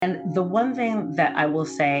And the one thing that I will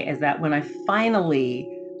say is that when I finally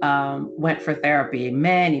went for therapy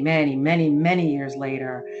many, many, many, many years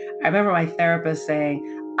later, I remember my therapist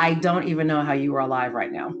saying, I don't even know how you are alive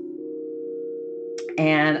right now.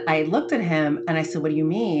 And I looked at him and I said, what do you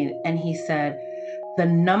mean? And he said, the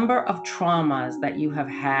number of traumas that you have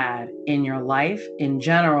had in your life in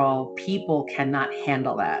general, people cannot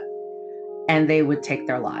handle that and they would take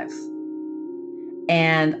their lives.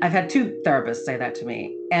 And I've had two therapists say that to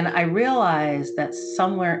me. And I realized that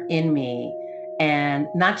somewhere in me, and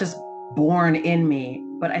not just born in me,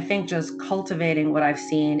 but I think just cultivating what I've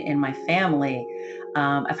seen in my family,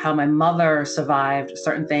 of how my mother survived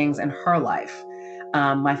certain things in her life.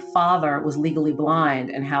 My father was legally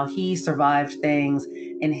blind and how he survived things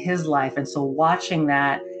in his life. And so watching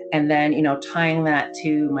that and then, tying that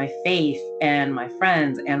to my faith and my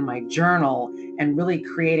friends and my journal and really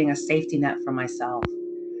creating a safety net for myself,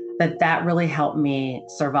 that really helped me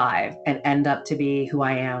survive and end up to be who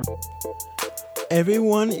I am.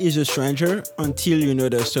 Everyone is a stranger until you know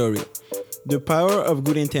their story. The Power of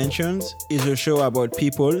Good Intentions is a show about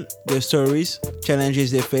people, their stories,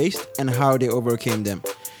 challenges they faced, and how they overcame them.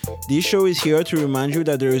 This show is here to remind you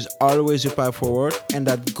that there is always a path forward and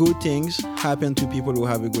that good things happen to people who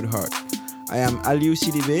have a good heart. I am Aliou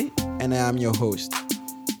Sidibe and I am your host.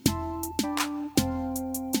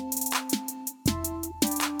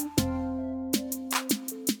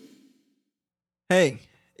 Hey,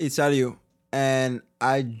 it's Aliou, and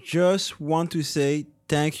I just want to say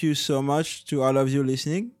thank you so much to all of you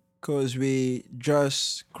listening because we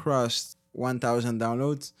just crossed 1,000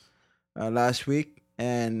 downloads last week,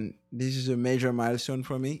 and this is a major milestone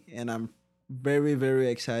for me, and I'm very, very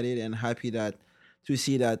excited and happy that to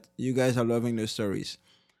see that you guys are loving the stories.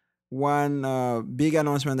 One big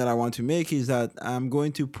announcement that I want to make is that I'm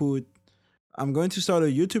going to start a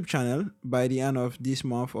YouTube channel by the end of this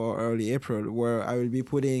month or early April where I will be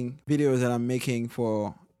putting videos that I'm making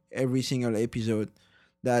for every single episode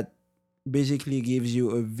that basically gives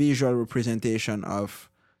you a visual representation of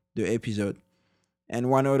the episode.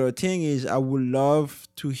 And one other thing is I would love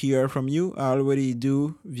to hear from you. I already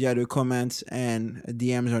do via the comments and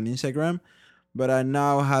DMs on Instagram, but I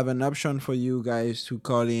now have an option for you guys to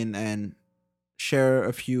call in and share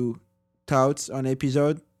a few thoughts on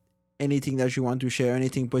episode, anything that you want to share,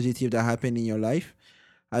 anything positive that happened in your life,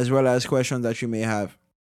 as well as questions that you may have.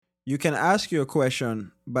 You can ask your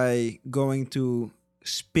question by going to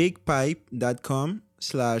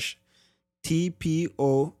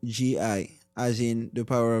speakpipe.com/TPOGI, as in the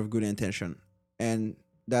power of good intention. And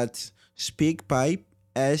that's speakpipe,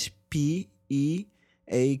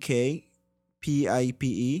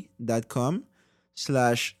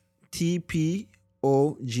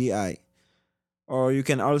 speakpipe.com/TPOGI. Or you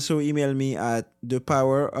can also email me at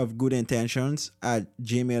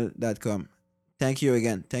thepowerofgoodintentions@gmail.com. Thank you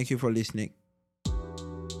again. Thank you for listening.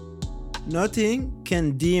 Nothing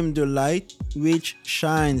can dim the light which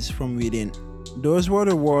shines from within. Those were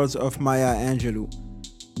the words of Maya Angelou.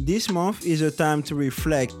 This month is a time to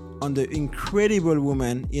reflect on the incredible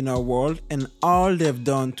women in our world and all they've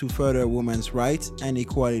done to further women's rights and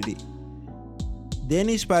equality.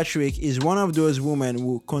 Denise Patrick is one of those women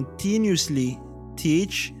who continuously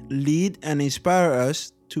teach, lead, and inspire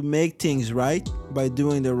us to make things right by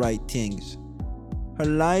doing the right things. Her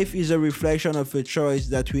life is a reflection of a choice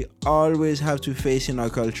that we always have to face in our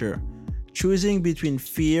culture, choosing between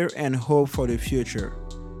fear and hope for the future.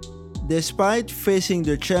 Despite facing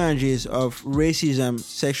the challenges of racism,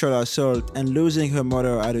 sexual assault, and losing her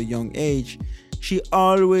mother at a young age, she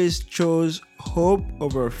always chose hope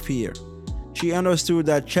over fear. She understood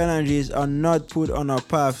that challenges are not put on our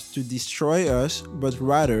path to destroy us, but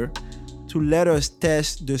rather to let us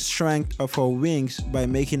test the strength of our wings by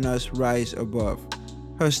making us rise above.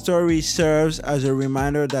 Her story serves as a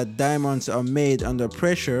reminder that diamonds are made under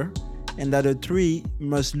pressure and that a tree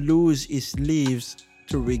must lose its leaves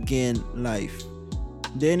to regain life.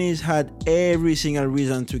 Denise had every single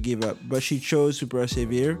reason to give up, but she chose to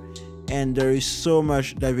persevere, and there is so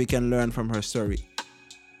much that we can learn from her story.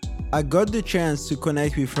 I got the chance to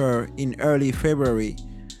connect with her in early February,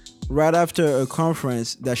 right after a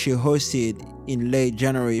conference that she hosted in late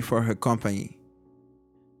January for her company.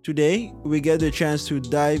 Today, we get the chance to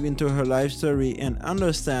dive into her life story and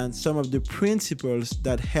understand some of the principles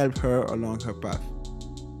that help her along her path.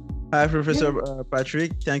 Hi, Professor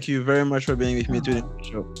Patrick. Thank you very much for being with me today on the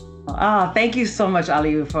show. Thank you so much,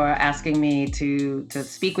 Aliou, for asking me to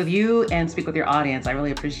speak with you and speak with your audience. I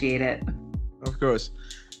really appreciate it. Of course.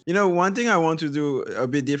 You know, one thing I want to do a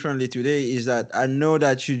bit differently today is that I know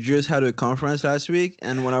that you just had a conference last week.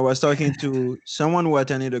 And when I was talking to someone who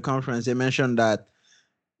attended the conference, they mentioned that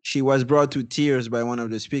she was brought to tears by one of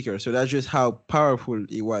the speakers. So that's just how powerful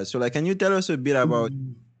it was. So like, can you tell us a bit about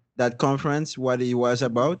Mhm. that conference, what it was Mhm.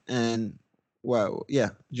 about, and well, yeah,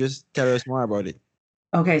 just tell us more about it.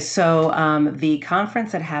 Okay, so the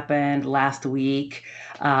conference that happened last week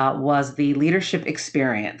was the Leadership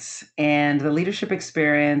Experience. And the Leadership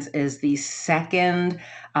Experience is the second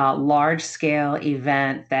large scale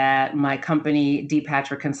event that my company, D.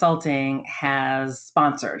 Patrick Consulting, has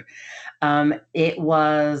sponsored. It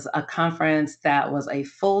was a conference that was a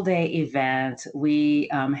full day event. We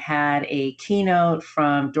had a keynote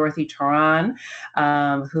from Dorothy Toran,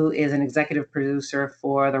 who is an executive producer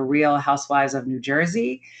for The Real Housewives of New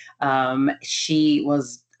Jersey. She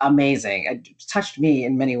was amazing. It touched me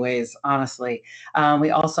in many ways, honestly.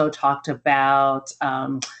 We also talked about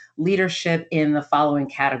leadership in the following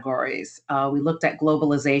categories. We looked at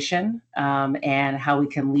globalization and how we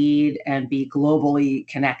can lead and be globally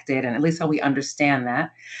connected, and at least how we understand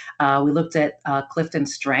that. We looked at Clifton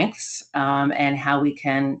strengths and how we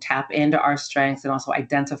can tap into our strengths and also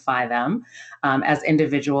identify them as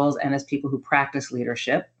individuals and as people who practice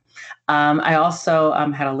leadership. I also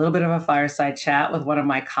had a little bit of a fireside chat with one of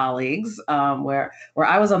my colleagues, where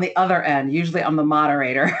I was on the other end. Usually, I'm the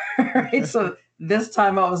moderator, right? So this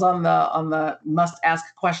time I was on the must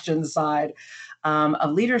ask questions side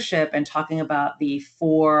of leadership and talking about the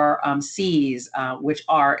four C's, which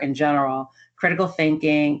are in general critical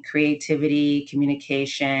thinking, creativity,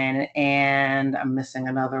 communication, and I'm missing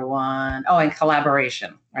another one. Oh, and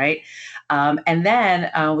collaboration, right? And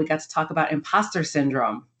then we got to talk about imposter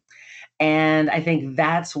syndrome, and I think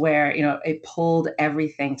that's where, it pulled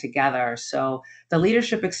everything together. So the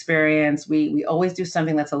leadership experience, we always do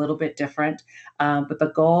something that's a little bit different, but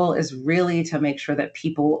the goal is really to make sure that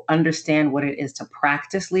people understand what it is to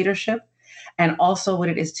practice leadership and also what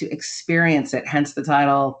it is to experience it. Hence the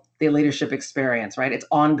title, the leadership experience, right? It's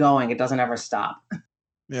ongoing. It doesn't ever stop.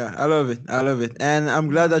 Yeah, I love it. I love it. And I'm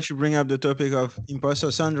glad that you bring up the topic of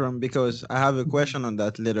imposter syndrome because I have a question on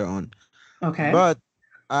that later on. Okay. But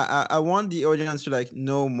I want the audience to like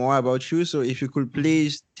know more about you. So if you could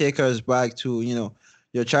please take us back to,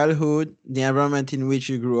 your childhood, the environment in which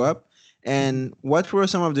you grew up, and what were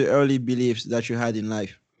some of the early beliefs that you had in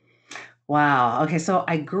life? Wow. Okay. So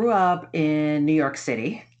I grew up in New York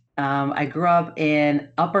City. I grew up in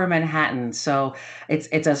Upper Manhattan, so it's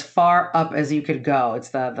as far up as you could go. It's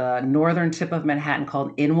the northern tip of Manhattan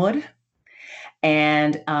called Inwood.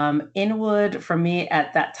 And Inwood for me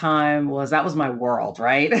at that time was my world,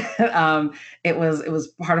 right? It was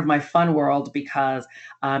part of my fun world because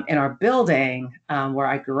in our building where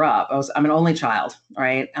I grew up, I'm an only child,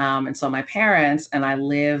 right? And so my parents and I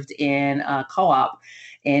lived in a co-op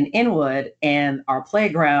in Inwood, and our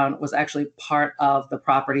playground was actually part of the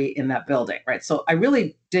property in that building, right? So I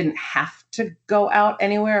really didn't have to go out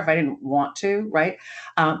anywhere if I didn't want to, right?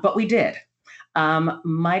 But we did.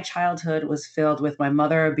 My childhood was filled with my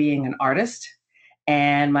mother being an artist,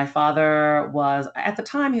 and my father was, at the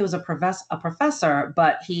time, he was a professor,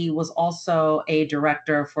 but he was also a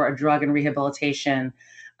director for a drug and rehabilitation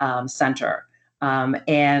center,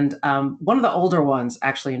 and one of the older ones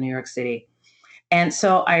actually in New York City. And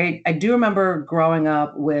so I do remember growing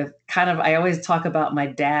up with kind of, I always talk about my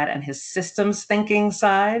dad and his systems thinking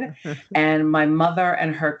side, and my mother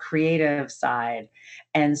and her creative side.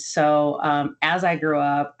 And so as I grew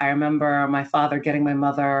up, I remember my father getting my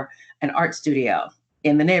mother an art studio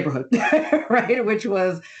in the neighborhood, right? Which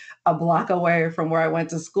was a block away from where I went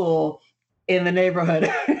to school in the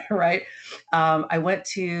neighborhood, right? I went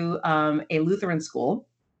to a Lutheran school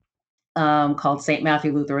called St.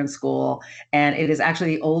 Matthew Lutheran School, and it is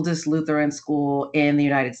actually the oldest Lutheran school in the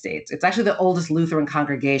United States. It's actually the oldest Lutheran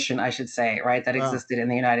congregation, I should say, right, that Wow. existed in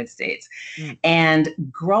the United States. Mm. And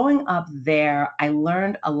growing up there, I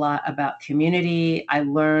learned a lot about community. I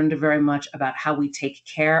learned very much about how we take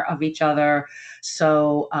care of each other.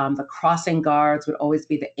 So the crossing guards would always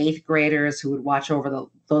be the eighth graders who would watch over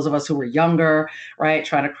those of us who were younger, right,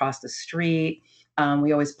 trying to cross the street.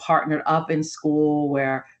 We always partnered up in school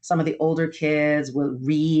where some of the older kids would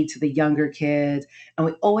read to the younger kids. And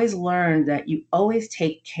we always learned that you always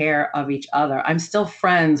take care of each other. I'm still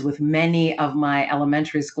friends with many of my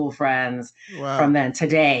elementary school friends from Wow. then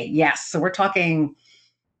today. Yes. So we're talking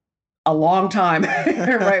a long time,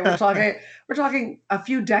 right? We're talking a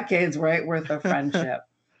few decades, right, worth of friendship.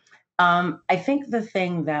 I think the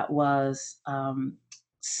thing that was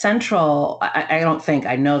central, I don't think,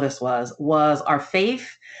 I know this was our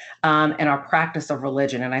faith and our practice of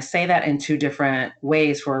religion. And I say that in two different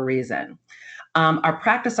ways for a reason. Our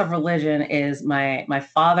practice of religion is my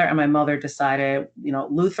father and my mother decided,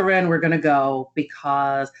 Lutheran, we're going to go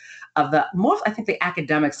because of the most, I think, the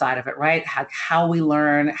academic side of it, right? How we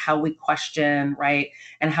learn, how we question, right?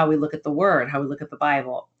 And how we look at the word, how we look at the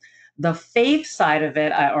Bible. The faith side of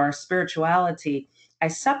it, or spirituality, I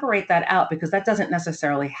separate that out because that doesn't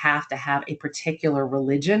necessarily have to have a particular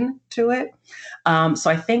religion to it. So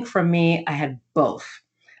I think for me, I had both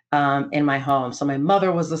in my home. So my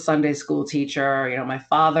mother was the Sunday school teacher. My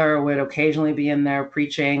father would occasionally be in there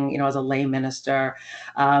preaching, as a lay minister.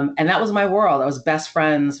 And that was my world. I was best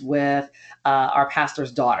friends with our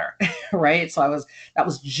pastor's daughter, right? That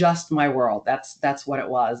was just my world. That's what it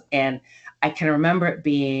was. And I can remember it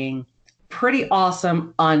being pretty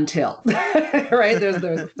awesome until, right?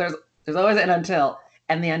 There's always an until.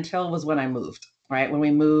 And the until was when I moved, right? When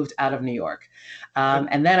we moved out of New York.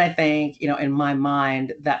 And then I think, in my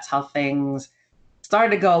mind, that's how things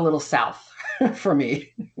started to go a little south for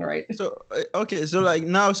me, right? So okay, so like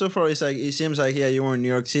now so far it's like it seems like yeah you were in New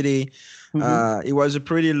York City. Mm-hmm. It was a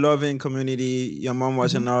pretty loving community. Your mom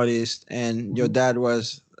was an Mm-hmm. artist, and your Mm-hmm. dad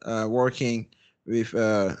was working with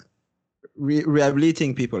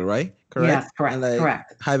rehabilitating people, right? Correct, Yes, and correct, like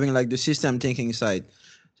correct. having like the system thinking side.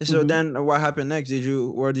 So Mm-hmm. then what happened next?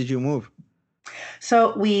 Where did you move?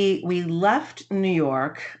 So we left New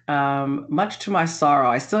York, much to my sorrow.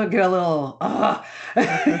 I still get a little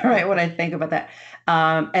right when I think about that.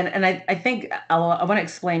 And I think I want to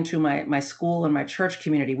explain to my school and my church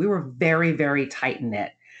community. We were very, very tight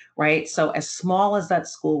knit, right? So as small as that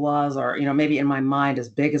school was, or maybe in my mind as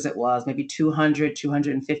big as it was, maybe 200,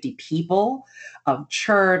 250 people of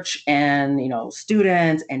church and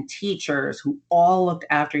students and teachers who all looked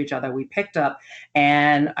after each other. We picked up,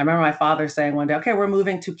 and I remember my father saying one day, "Okay, we're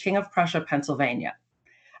moving to King of Prussia, Pennsylvania."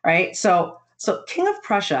 Right? So King of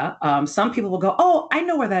Prussia, some people will go, "Oh, I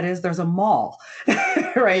know where that is. There's a mall,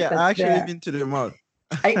 Oh right? yeah, That's I actually there." been to the mall.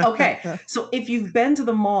 Okay, so if you've been to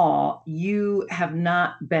the mall, you have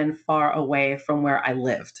not been far away from where I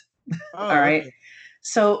lived. All Oh right. okay.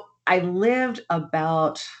 So I lived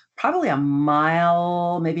about probably a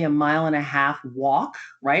mile, maybe a mile and a half walk,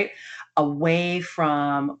 right, away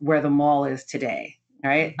from where the mall is today.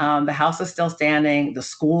 Right. Mhm. The house is still standing. The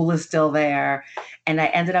school is still there. And I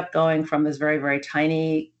ended up going from this very, very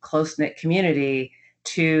tiny, close knit community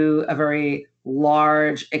to a very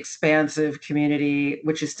large, expansive community,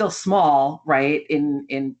 which is still small, right,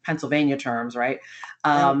 in Pennsylvania terms, right?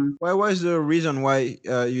 And Um, what was the reason why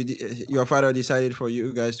your father decided for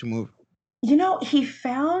you guys to move? He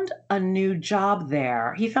found a new job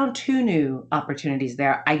there. He found two new opportunities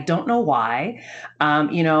there. I don't know why.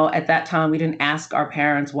 At that time, we didn't ask our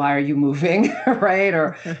parents, "Why are you moving?" right?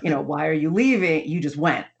 Or, "Why are you leaving?" You just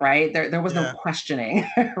went, right? There was no Yeah. questioning,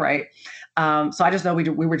 right? So I just know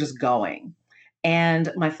we were just going.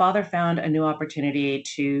 And my father found a new opportunity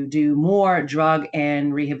to do more drug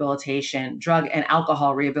and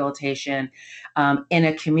alcohol rehabilitation in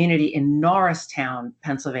a community in Norristown,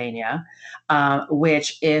 Pennsylvania,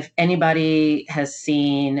 which, if anybody has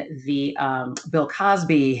seen the Bill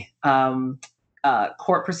Cosby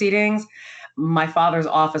court proceedings, my father's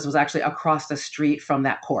office was actually across the street from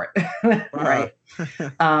that court, Wow. right?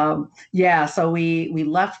 Yeah, so we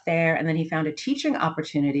left there, and then he found a teaching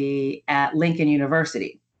opportunity at Lincoln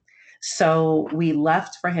University. So we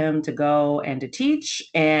left for him to go and to teach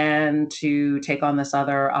and to take on this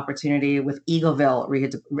other opportunity with Eagleville.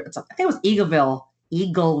 I think it was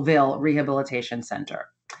Eagleville Rehabilitation Center.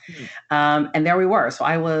 Hmm. And there we were. So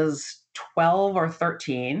I was 12 or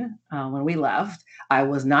 13 when we left. I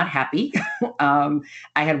was not happy. I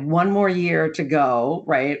had one more year to go,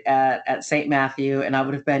 right, at St. Matthew, and I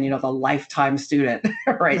would have been, the lifetime student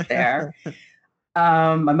right there.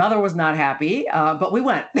 My mother was not happy, but we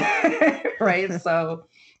went, right? So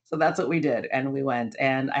that's what we did, and we went,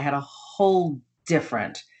 and I had a whole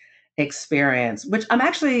different experience, which I'm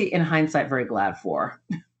actually, in hindsight, very glad for.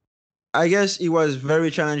 I guess it was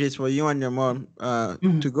very challenging for you and your mom to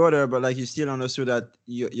Mhm. go there, but like you still understood that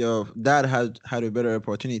your dad had a better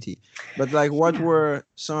opportunity. But like, what Yeah. were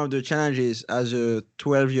some of the challenges as a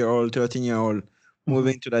 12-year-old, 13-year-old Mhm.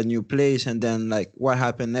 moving to that new place, and then like what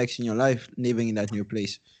happened next in your life living in that new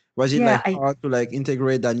place? Was it Yeah, like hard to like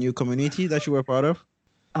integrate that new community that you were part of?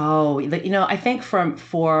 I think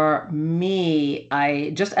for me,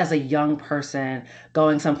 I just, as a young person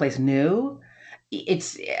going someplace new,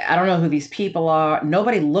 it's I don't know who these people are.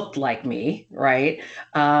 Nobody looked like me, right?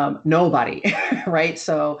 Nobody, right?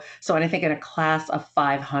 And I think in a class of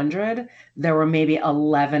 500, there were maybe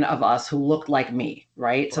 11 of us who looked like me,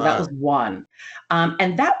 right? So that was Wow. one,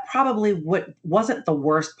 and that probably wasn't the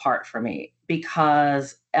worst part for me,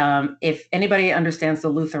 because if anybody understands the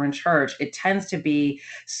Lutheran Church, it tends to be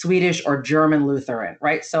Swedish or German Lutheran,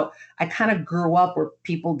 right? So I kind of grew up where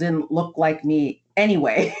people didn't look like me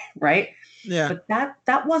anyway, right? Yeah. But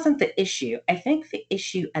that wasn't the issue. I think the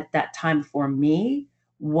issue at that time for me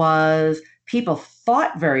was people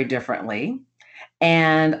thought very differently,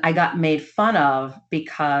 and I got made fun of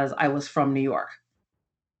because I was from New York.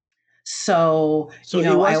 So, So it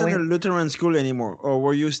I wasn't a always Lutheran school anymore, or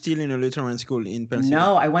were you still in a Lutheran school in Pennsylvania?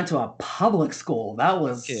 no, I went to a public school.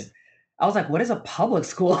 Okay. I was like, what is a public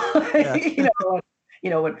school? Yeah.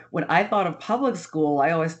 When I thought of public school, I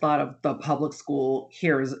always thought of the public school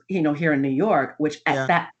here in New York, which at Yeah.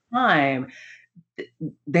 that time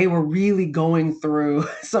they were really going through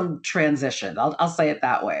some transition. I'll say it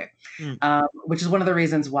that way, Mm. which is one of the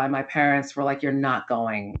reasons why my parents were like, "You're not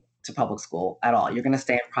going to public school at all. You're going to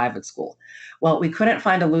stay in private school." Well, we couldn't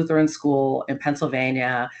find a Lutheran school in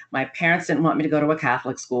Pennsylvania. My parents didn't want me to go to a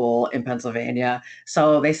Catholic school in Pennsylvania,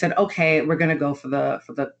 so they said, "Okay, we're going to go for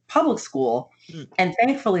the public school." Mm. And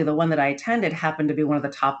thankfully, the one that I attended happened to be one of the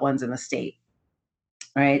top ones in the state.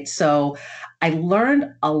 Right. So I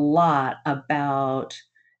learned a lot about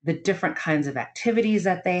the different kinds of activities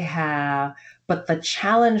that they have. But the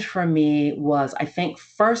challenge for me was, I think,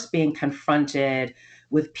 first being confronted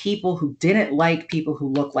with people who didn't like people who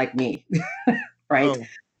look like me. Right.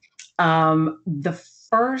 Oh. The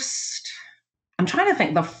first, I'm trying to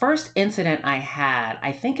think, the first incident I had,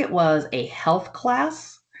 I think it was a health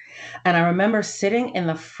class. And I remember sitting in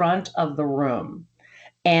the front of the room,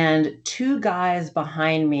 and two guys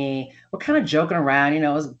behind me were kind of joking around,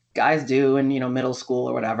 as guys do in, middle school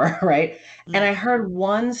or whatever, right? And Mm. I heard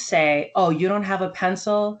one say, "Oh, you don't have a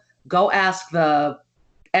pencil? Go ask the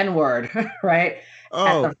N word," right?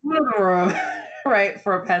 At the Oh. front of the room, right,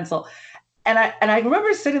 for a pencil. And I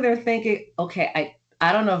remember sitting there thinking, okay,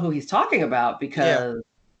 I don't know who he's talking about, Yeah. because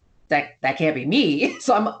that can't be me.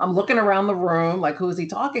 So I'm looking around the room like, who is he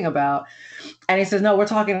talking about? And he says, "No, we're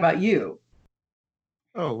talking about you."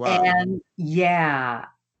 Oh, wow. And yeah,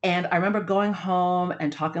 and I remember going home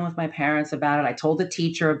and talking with my parents about it. I told the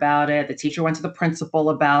teacher about it. The teacher went to the principal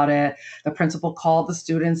about it. The principal called the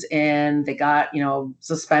students in. They got,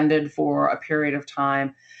 suspended for a period of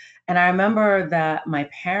time. And I remember that my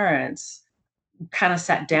parents kind of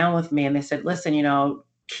sat down with me and they said, "Listen,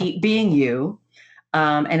 keep being you.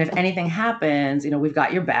 And if anything happens, we've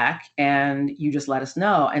got your back, and you just let us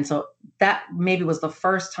know." And so that maybe was the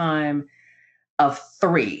first time of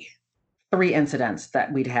three incidents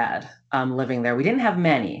that we'd had living there. We didn't have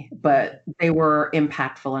many, but they were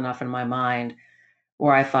impactful enough in my mind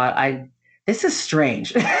where I thought, I this is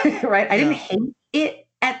strange, right? I didn't Yeah. hate it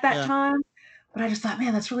at that Yeah. time, but I just thought,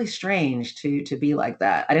 man, that's really strange to be like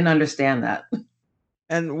that. I didn't understand that.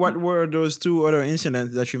 And what were those two other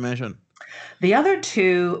incidents that you mentioned? The other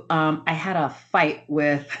two, I had a fight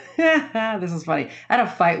with. This is funny. I had a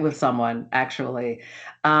fight with someone actually,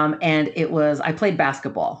 and I played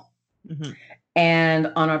basketball. Hmm.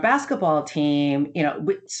 And on our basketball team,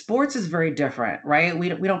 sports is very different, right? We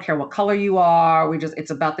don't care what color you are.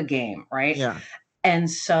 It's about the game, right? Yeah. And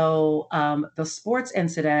so the sports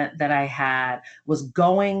incident that I had was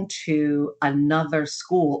going to another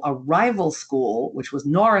school, a rival school, which was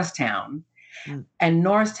Norristown. Mm. And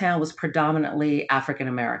Norristown was predominantly African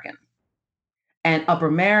American. And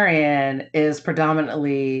Upper Marion is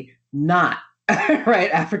predominantly not,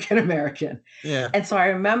 right, African American. Yeah. And so I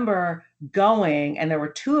remember going, and there were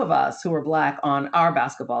two of us who were Black on our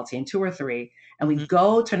basketball team, two or three, and we Hmm.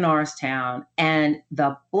 go to Norristown, and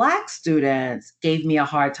the Black students gave me a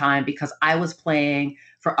hard time because I was playing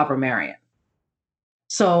for Upper Marion.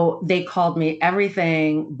 So they called me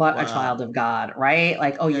everything but a child Wow. of God, right?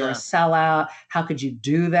 Like, "Oh, you're a Yeah. sellout. How could you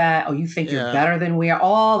do that? Oh, you think you're Yeah. better than we are?"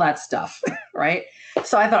 All that stuff, right?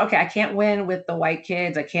 So I thought, okay, I can't win with the white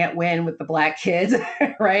kids. I can't win with the Black kids,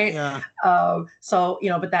 right? Yeah. So,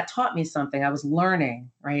 but that taught me something. I was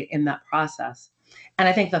learning, right, in that process. And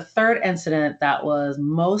I think the third incident that was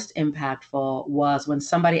most impactful was when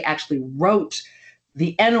somebody actually wrote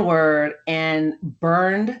the N word and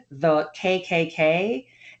burned the KKK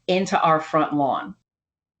into our front lawn.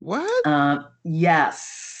 What?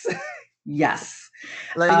 Yes, yes.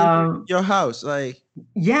 Like in Um, your house? Like,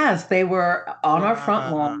 yes, they were on our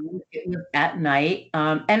front wow. lawn. It was at night.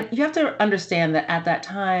 And you have to understand that at that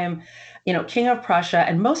time, King of Prussia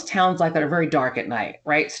and most towns like that are very dark at night,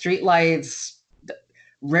 right? Street lights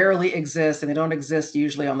rarely exist, and they don't exist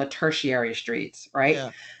usually on the tertiary streets, right?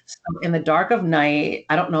 Yeah. So in the dark of night,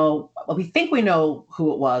 I don't know, well, we think we know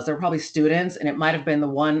who it was. They were probably students, and it might have been the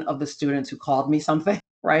one of the students who called me something,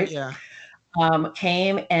 right? Yeah.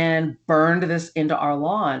 came and burned this into our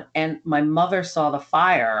lawn. And my mother saw the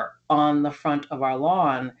fire on the front of our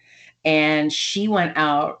lawn, and she went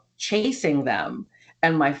out chasing them.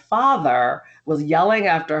 And my father was yelling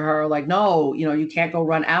after her, like, no, you can't go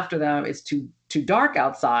run after them. It's too dark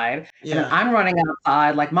outside. And then Yeah. I'm running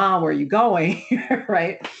outside, like, Mom, where are you going?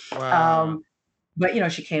 Right. Wow. Um,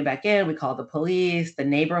 but she came back in. We called the police. The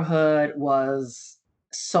neighborhood was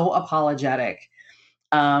so apologetic.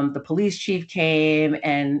 The police chief came,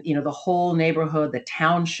 and the whole neighborhood, the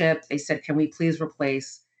township, they said, can we please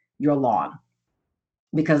replace your lawn,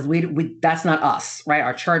 because we that's not us, right?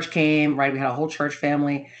 Our church came, right? We had a whole church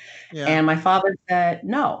family. Yeah. And my father said,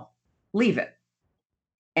 no, leave it,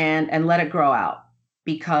 and let it grow out,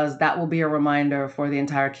 because that will be a reminder for the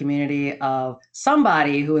entire community of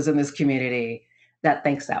somebody who is in this community that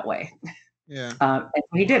thinks that way. Yeah. And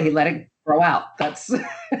he did. He Wow. let it grow out. That's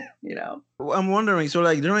you know I'm wondering, so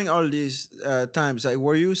like during all these times, like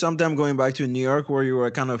were you sometime going back to New York where you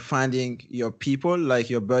were kind of finding your people, like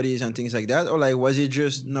your buddies and things like that? Or like was it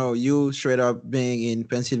just no, you straight up being in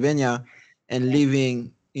Pennsylvania and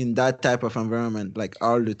living in that type of environment like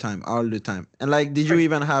all the time, all the time? And like did For you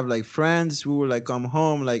even have like friends who would like come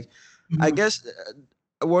home? Like I Mhm. guess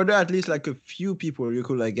were there at least like a few people you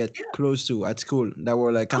could like get Yeah. close to at school that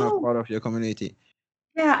were like kind of Oh, part of your community?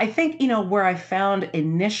 yeah, I think, where I found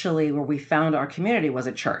initially where we found our community was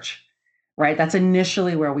at church, right? That's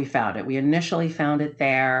initially where we found it. We initially found it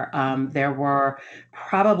there. There were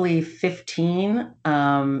probably 15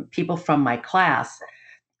 people from my class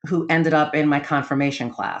who ended up in my confirmation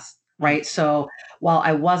class, Mm. right? So while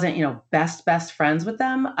I wasn't, best friends with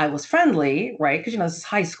them, I was friendly, right? Because this is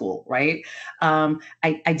high school, right?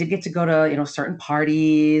 I did get to go to certain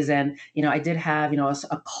parties, and I did have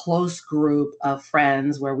a close group of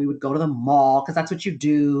friends where we would go to the mall, because that's what you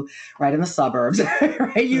do, right, in the suburbs,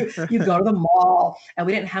 right? You go to the mall, and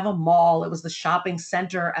we didn't have a mall. It was the shopping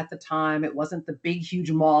center at the time. It wasn't the big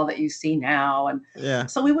huge mall that you see now, and Yeah.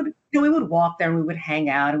 so we would walk there, and we would hang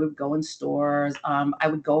out, and we would go in stores. I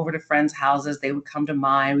would go over to friends' houses. They would come to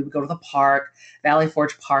mine. We would go to the park. Valley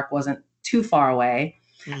Forge Park wasn't too far away.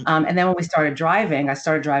 Mm. And then when we started driving, I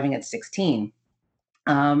started driving at 16.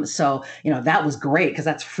 So, that was great because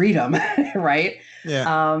that's freedom, right?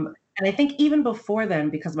 Yeah. And I think even before then,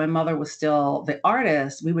 because my mother was still the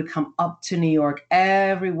artist, we would come up to New York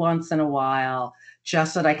every once in a while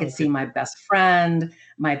just so that I could see Okay. my best friend.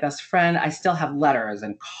 My best friend, I still have letters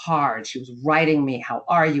and cards. She was writing me, how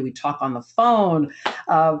are you? We talk on the phone.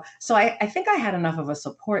 So I think I had enough of a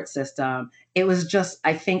support system. It was just,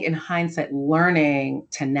 I think, in hindsight, learning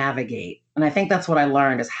to navigate. And I think that's what I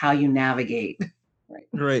learned, is how you navigate. Right.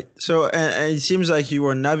 Great. So, and it seems like you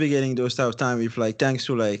were navigating those tough times with like thanks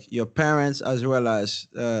to like your parents as well as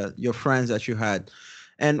your friends that you had.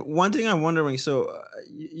 And one thing I'm wondering, so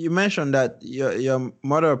you mentioned that your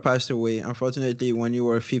mother passed away unfortunately when you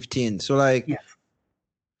were 15. So like Yes.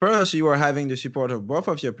 first you were having the support of both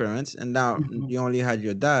of your parents, and now Mhm. you only had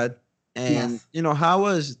your dad. And Yes. how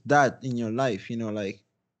was that in your life? Like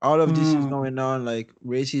all of this is Mm. going on, like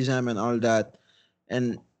racism and all that,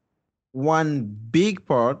 and one big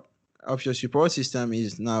part of your support system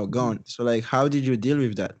is now Mhm. gone. So like how did you deal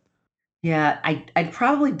with that? Yeah, I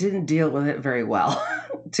probably didn't deal with it very well,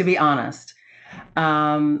 to be honest.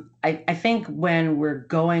 I think when we're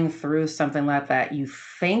going through something like that, you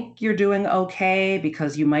think you're doing okay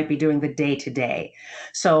because you might be doing the day to day.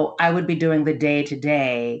 So I would be doing the day to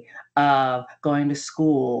day of going to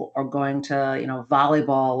school, or going to,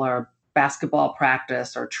 volleyball or basketball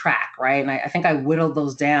practice or track, right? And I think I whittled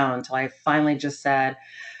those down until I finally just said,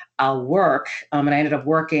 I'll work. And I ended up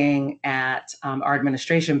working at our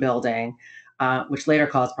administration building, which later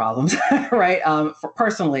caused problems, right?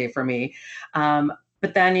 Personally for me.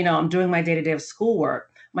 But then, I'm doing my day to day of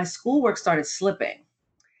schoolwork. My schoolwork started slipping.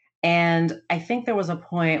 And I think there was a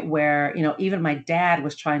point where, even my dad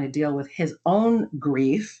was trying to deal with his own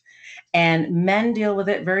grief, and men deal with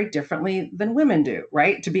it very differently than women do,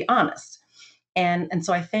 right? To be honest. And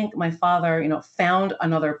so I think my father, found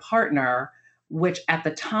another partner, which at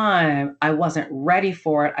the time I wasn't ready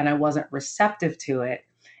for it, and I wasn't receptive to it.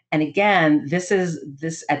 And again, this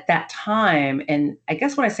at that time, and I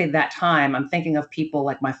guess when I say that time, I'm thinking of people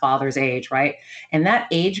like my father's age, right? And that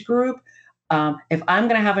age group, if I'm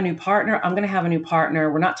going to have a new partner, I'm going to have a new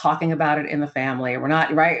partner. We're not talking about it in the family. We're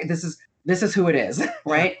not, right. This is who it is, Yeah.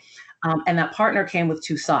 right? And that partner came with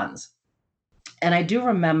two sons. And I do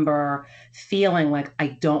remember feeling like I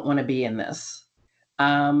don't want to be in this.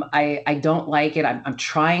 I don't like it. I'm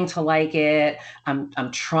trying to like it.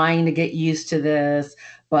 I'm trying to get used to this,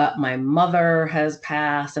 but my mother has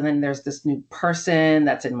passed, and then there's this new person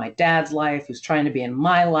that's in my dad's life who's trying to be in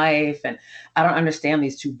my life, and I don't understand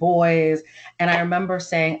these two boys. And I remember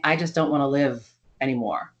saying, I just don't want to live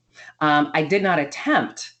anymore. I did not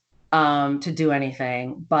attempt to do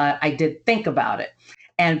anything, but I did think about it.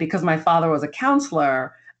 And because my father was a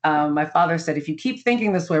counselor, my father said, if you keep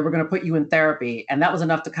thinking this way, we're going to put you in therapy. And that was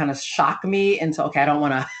enough to kind of shock me into, okay, I don't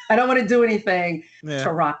want to, I don't want to do anything Yeah.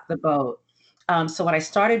 to rock the boat. So what I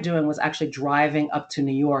started doing was actually driving up to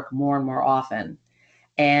New York more and more often.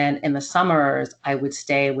 And in the summers, I would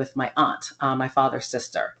stay with my aunt, my father's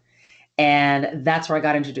sister. And that's where I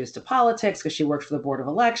got introduced to politics because she worked for the Board of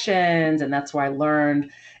Elections. And that's where I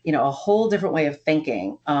learned, a whole different way of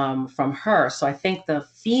thinking from her. So I think the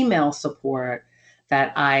female support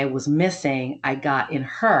that I was missing, I got in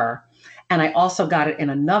her. And I also got it in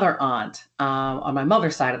another aunt on my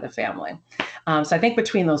mother's side of the family. So I think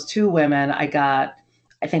between those two women, I got,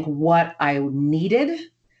 I think, what I needed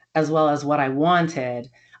as well as what I wanted,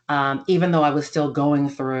 even though I was still going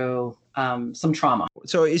through some trauma.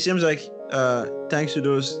 So it seems like thanks to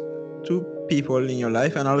those two people in your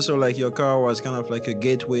life, and also like your car was kind of like a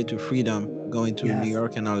gateway to freedom, going to New Yes.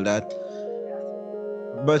 York and all that.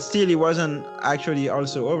 But still, it wasn't actually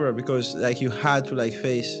also over because like you had to like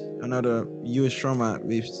face another huge trauma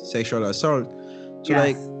with sexual assault. So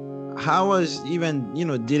like, Yes. how was even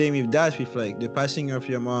dealing with that, with like the passing of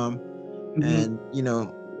your mom, Hmm. and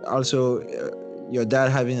also your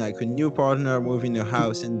dad having like a new partner, moving your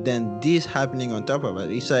house, and then this happening on top of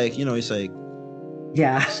it. It's like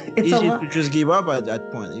Yeah. it's It's a easy lot. to just give up at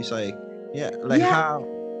that point. It's like, yeah, like Yeah. how.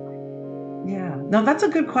 Yeah. No, that's a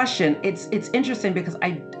good question. It's interesting because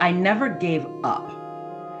I never gave up.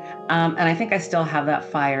 And I think I still have that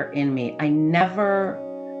fire in me.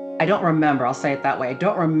 I don't remember, I'll say it that way. I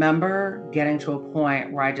don't remember getting to a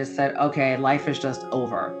point where I just said, okay, life is just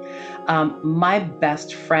over. My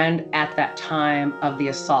best friend at that time of the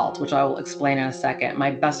assault, which I will explain in a second, my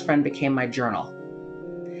best friend became my journal.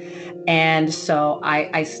 And so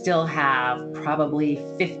I still have probably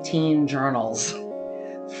 15 journals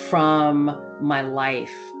from my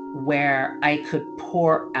life where I could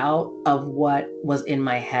pour out of what was in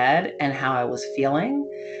my head and how I was feeling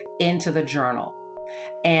into the journal.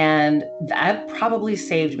 And that probably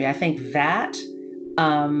saved me. I think that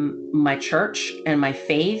my church and my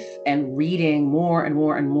faith and reading more and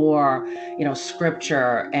more and more,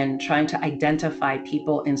 scripture and trying to identify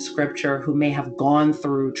people in scripture who may have gone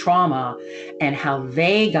through trauma and how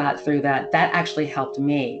they got through that, that actually helped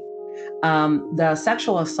me. The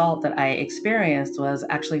sexual assault that I experienced was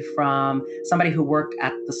actually from somebody who worked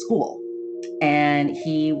at the school, and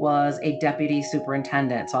he was a deputy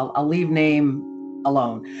superintendent. So I'll leave name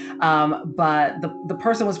alone. But the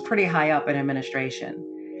person was pretty high up in administration.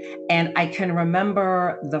 And I can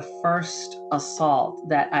remember the first assault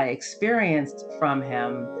that I experienced from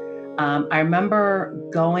him. I remember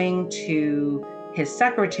going to his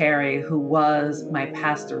secretary, who was my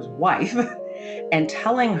pastor's wife, and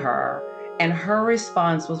telling her, and her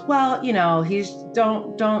response was, well, he's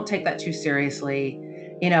don't take that too seriously.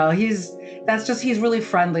 He's really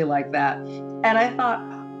friendly like that. And I thought,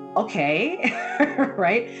 okay.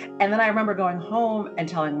 Right. And then I remember going home and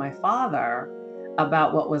telling my father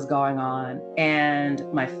about what was going on, and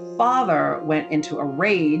my father went into a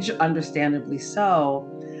rage, understandably so,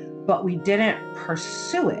 but we didn't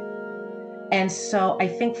pursue it. And so I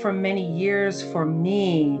think for many years, for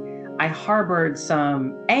me, I harbored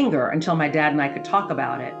some anger until my dad and I could talk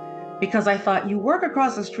about it, because I thought, you work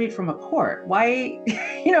across the street from a court. Why,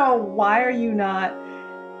 why are you not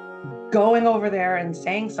going over there and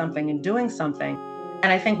saying something and doing something?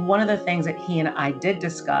 And I think one of the things that he and I did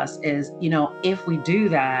discuss is, if we do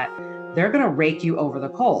that, they're going to rake you over the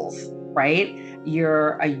coals, right?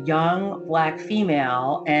 You're a young Black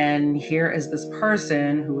female, and here is this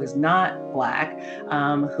person who is not Black,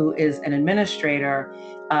 who is an administrator.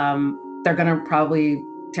 They're going to probably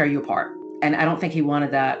tear you apart. And I don't think he wanted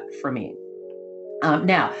that for me.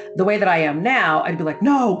 Now, the way that I am now, I'd be like,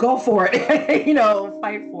 no, go for it,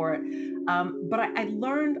 fight for it. But I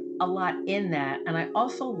learned a lot in that. And I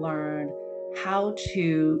also learned how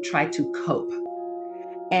to try to cope.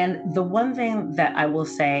 And the one thing that I will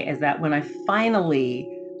say is that when I finally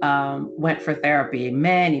went for therapy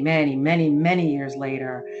many, many, many, many years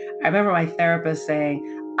later, I remember my therapist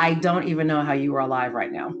saying, I don't even know how you are alive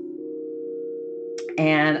right now.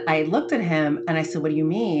 And I looked at him and I said, what do you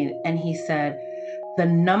mean? And he said, the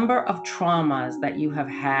number of traumas that you have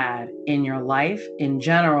had in your life in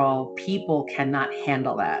general, people cannot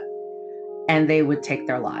handle that. and they would take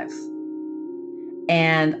their lives.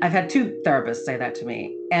 And I've had two therapists say that to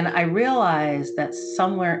me. And I realized that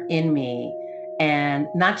somewhere in me, and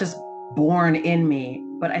not just born in me,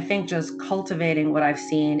 but I think just cultivating what I've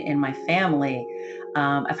seen in my family,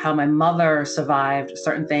 of how my mother survived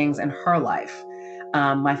certain things in her life.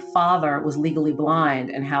 My father was legally blind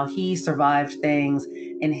and how he survived things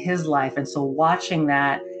in his life. And so watching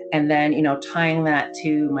that and then, tying that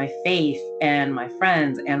to my faith and my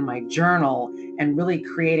friends and my journal and really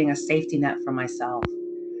creating a safety net for myself,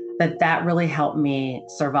 that really helped me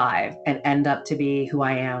survive and end up to be who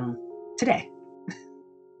I am today.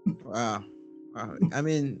 Wow. Wow. I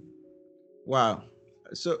mean, wow.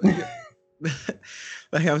 So you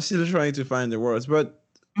like I'm still trying to find the words, but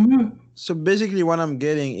Mhm. so basically what I'm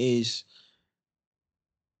getting is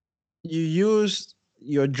you used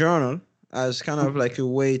your journal as kind of like a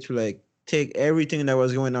way to like take everything that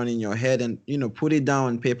was going on in your head and put it down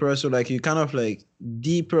on paper, so like you kind of like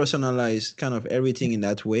depersonalize kind of everything in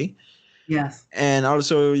that way. Yes. And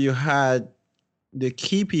also you had the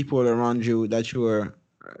key people around you that you were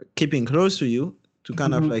keeping close to you to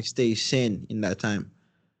kind of Mhm. like stay sane in that time.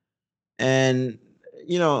 And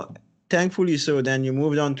you know thankfully, so then you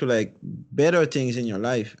moved on to like better things in your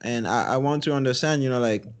life. And I want to understand,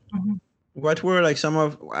 like Mhm. what were like some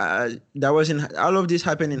of that was in all of this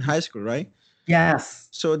happened in high school, right? Yes.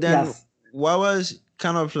 So then, Yes. what was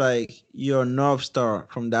kind of like your north star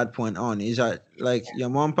from that point on? Is that like your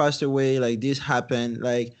mom passed away, like this happened,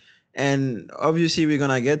 like, and obviously we're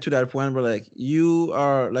gonna get to that point, but like you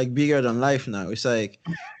are like bigger than life now. It's like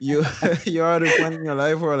you you're at a point in your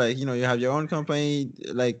life where like you have your own company,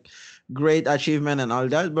 like great achievement and all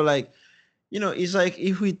that, but like it's like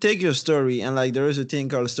if we take your story and like there is a thing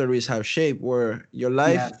called stories have shape where your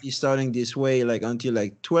life Yes. is starting this way, like until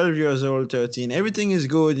like 12 years old, 13, everything is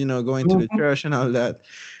good, going to the Mhm. church and all that.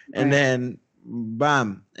 And Right. then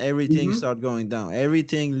bam, everything Mhm. start going down.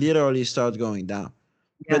 Everything literally start going down.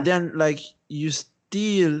 But Yes. then like you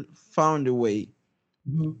still found a way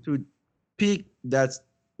Mhm. to pick that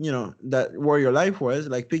where your life was,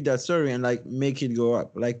 like pick that story and like make it go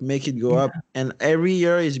up, like make it go up, Yeah. and every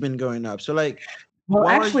year it's been going up. So like Well,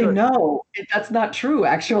 what was actually, your no, that's not true,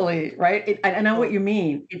 actually, right? I know what oh you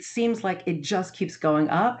mean. It seems like it just keeps going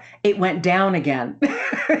up. It went down again,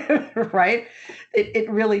 right? It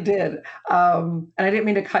really did. And I didn't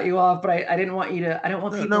mean to cut you off, but I didn't want you to, I don't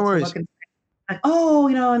want no, no people to worries. look and like, oh,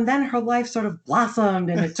 and then her life sort of blossomed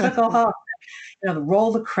and it took off.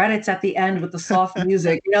 Roll the credits at the end with the soft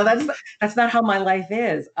music. That's not how my life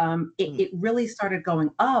is. It really started going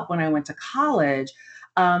up when I went to college.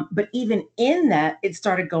 But even in that, it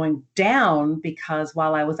started going down because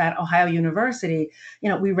while I was at Ohio University,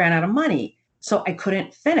 we ran out of money. So I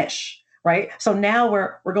couldn't finish. Right. So now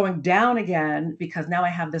we're going down again because now I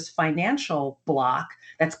have this financial block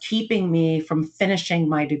that's keeping me from finishing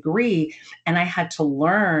my degree. And I had to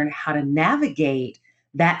learn how to navigate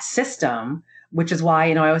that system, which is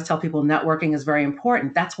why, I always tell people networking is very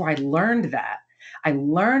important. That's where I learned that. I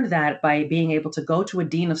learned that by being able to go to a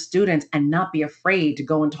dean of students and not be afraid to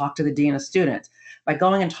go and talk to the dean of students, by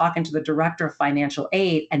going and talking to the director of financial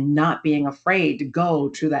aid and not being afraid to go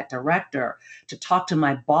to that director, to talk to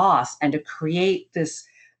my boss and to create this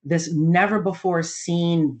never before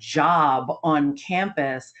seen job on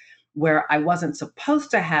campus where I wasn't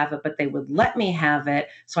supposed to have it, but they would let me have it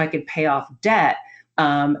so I could pay off debt,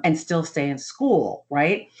 and still stay in school,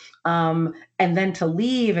 right? And then to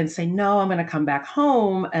leave and say, no, I'm going to come back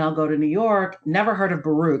home and I'll go to New York. Never heard of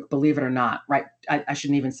Baruch, believe it or not, right? I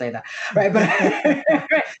shouldn't even say that, right? But,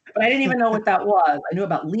 but I didn't even know what that was. I knew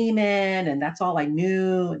about Lehman and that's all I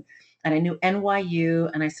knew. And I knew NYU.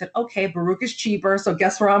 And I said, okay, Baruch is cheaper. So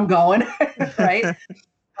guess where I'm going, right?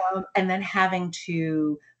 And then having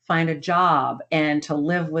to find a job and to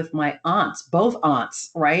live with my aunts, both aunts,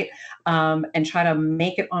 right? And try to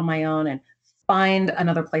make it on my own and find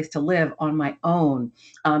another place to live on my own.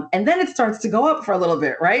 And then it starts to go up for a little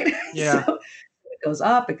bit, right? Yeah. So it goes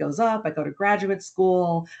up, it goes up. I go to graduate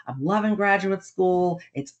school. I'm loving graduate school.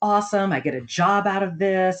 It's awesome. I get a job out of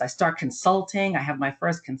this. I start consulting. I have my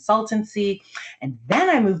first consultancy. And then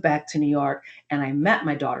I moved back to New York and I met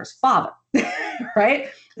my daughter's father, right?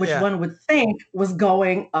 Which Yeah. one would think was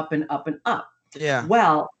going up and up and up. Yeah.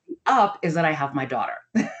 Well, the up is that I have my daughter,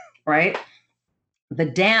 right? The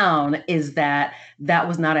down is that that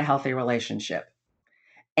was not a healthy relationship.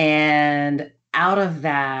 And out of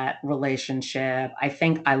that relationship, I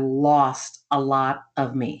think I lost a lot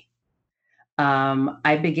of me.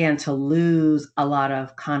 I began to lose a lot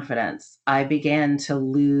of confidence. I began to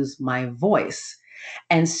lose my voice.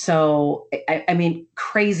 And so, I mean,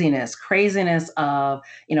 craziness of,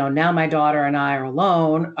 now my daughter and I are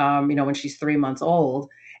alone, when she's 3 months old,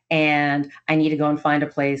 and I need to go and find a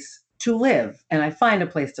place to live. And I find a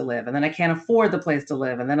place to live, and then I can't afford the place to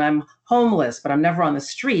live. And then I'm homeless, but I'm never on the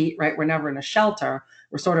street, right? We're never in a shelter.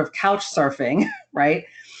 We're sort of couch surfing, right?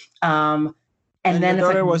 Um, and And your then it's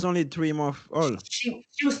like daughter was only 3 months old. she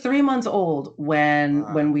was 3 months old when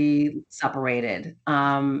Wow. we separated.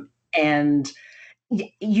 And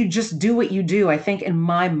you just do what you do. I think in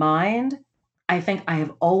my mind, I think I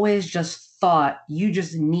have always just thought you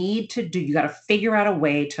just need to do, you got to figure out a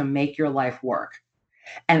way to make your life work.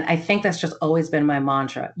 And I think that's just always been my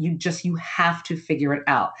mantra. You have to figure it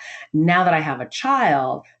out. Now that I have a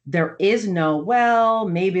child, there is no, well,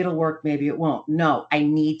 maybe it'll work, maybe it won't. No, I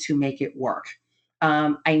need to make it work.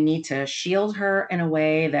 I need to shield her in a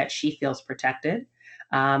way that she feels protected.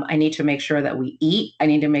 I need to make sure that we eat. I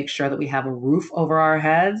need to make sure that we have a roof over our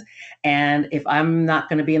heads. And if I'm not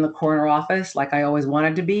going to be in the corner office like I always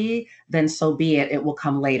wanted to be, then so be it. It will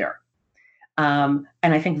come later. And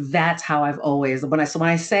I think that's how I've always, when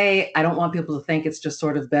I say I don't want people to think it's just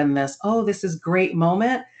sort of been this, oh, this is great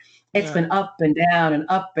moment. It's Yeah. been up and down and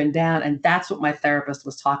up and down. And that's what my therapist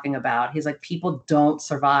was talking about. He's like, people don't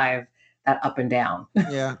survive that up and down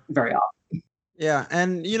Yeah. very often. Yeah,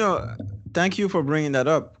 and thank you for bringing that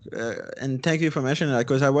up, and thank you for mentioning that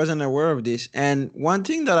because I wasn't aware of this. And one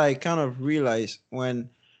thing that I kind of realized when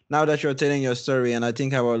now that you're telling your story, and I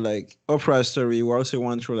think about like Oprah's story, who also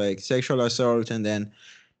went through like sexual assault, and then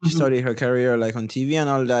she Mhm, started her career like on TV and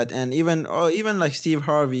all that, and even like Steve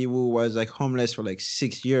Harvey, who was like homeless for like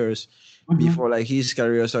 6 years mhm, before like his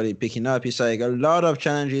career started picking up. It's like a lot of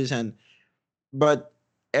challenges, and but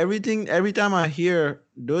every time I hear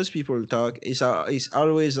those people talk, it's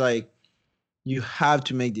always like you have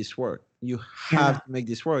to make this work. You have yeah, to make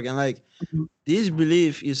this work, and like mhm, this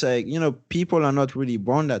belief is like people are not really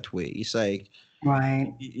born that way. It's like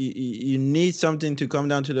right. you need something to come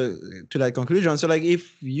down to that conclusion. So like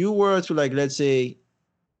if you were to like let's say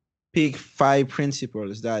pick 5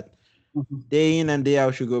 principles that Mhm, day in and day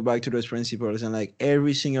out should go back to those principles, and like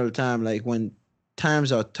every single time like when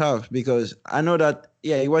times are tough, because I know that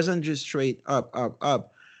yeah it wasn't just straight up,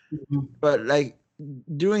 mhm, but like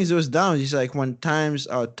during those downs it's like when times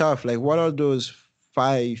are tough, like what are those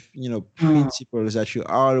five mm, principles that you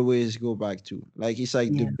always go back to, like it's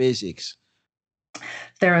like the yeah. basics.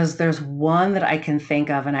 There's one that I can think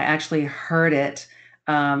of, and I actually heard it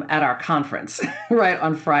at our conference right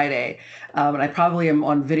on Friday, and I probably am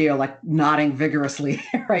on video like nodding vigorously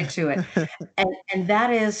right to it, and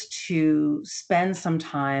that is to spend some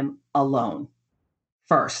time alone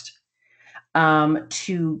first,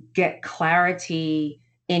 to get clarity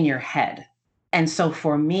in your head. And so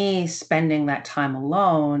for me, spending that time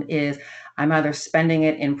alone is I'm either spending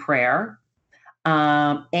it in prayer,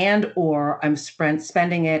 and or I'm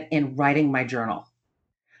spending it in writing my journal.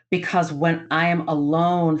 Because when I am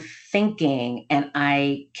alone thinking and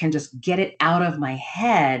I can just get it out of my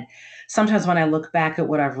head, sometimes when I look back at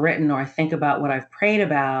what I've written or I think about what I've prayed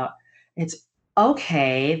about, it's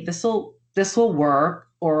okay, this will work,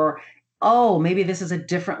 or oh, maybe this is a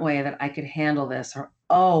different way that I could handle this, or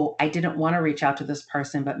oh, I didn't want to reach out to this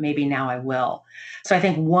person, but maybe now I will. So I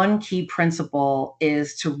think one key principle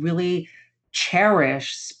is to really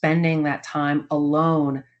cherish spending that time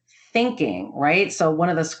alone thinking, right? So one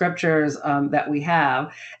of the scriptures that we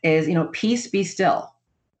have is, peace be still,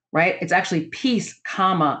 right? It's actually peace,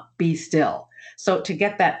 comma, be still. So to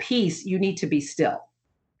get that peace, you need to be still.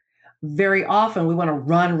 Very often we want to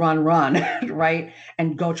run, right?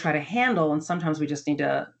 And go try to handle. And sometimes we just need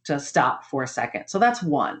to stop for a second. So that's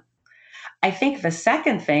one. I think the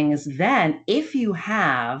second thing is then if you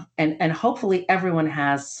have, and hopefully everyone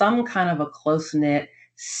has some kind of a close knit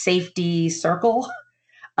safety circle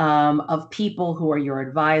of people who are your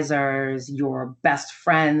advisors, your best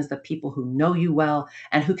friends, the people who know you well,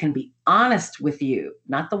 and who can be honest with you,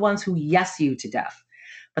 not the ones who yes you to death,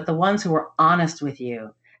 but the ones who are honest with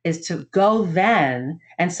you, is to go then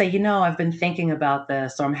and say, I've been thinking about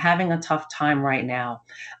this, or I'm having a tough time right now.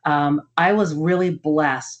 I was really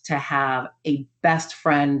blessed to have a best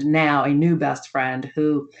friend now, a new best friend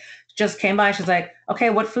who just came by. She's like, okay,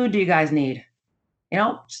 what food do you guys need?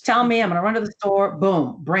 Just tell me, I'm going to run to the store.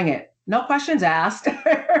 Boom, bring it. No questions asked,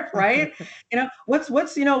 right?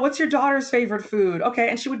 What's your daughter's favorite food? Okay,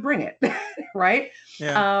 and she would bring it, right?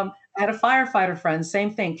 Yeah. I had a firefighter friend,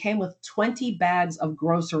 same thing, came with 20 bags of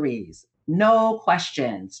groceries. No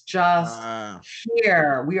questions, just Wow.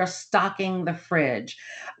 here. We are stocking the fridge.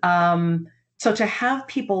 Um, So to have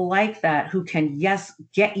people like that who can, yes,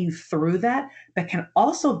 get you through that, but can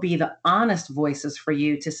also be the honest voices for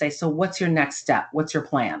you to say, so what's your next step? What's your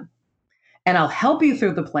plan? And I'll help you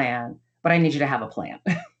through the plan, but I need you to have a plan,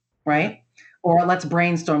 Yeah. right? Or let's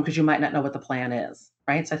brainstorm because you might not know what the plan is,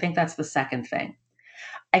 right? So I think that's the second thing.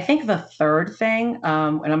 I think the third thing,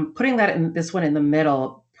 and I'm putting that in this one in the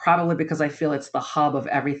middle, probably because I feel it's the hub of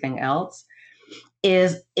everything else,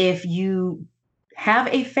 is if you have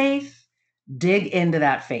a faith, dig into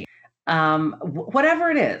that faith. Whatever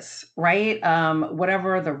it is, right?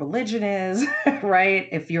 Whatever the religion is, right?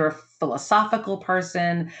 If you're a philosophical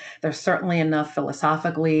person, there's certainly enough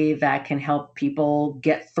philosophically that can help people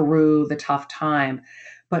get through the tough time.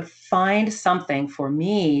 But find something. For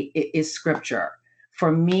me, it is scripture.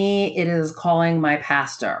 For me, it is calling my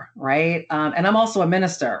pastor, right? And I'm also a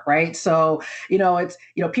minister, right? So, it's,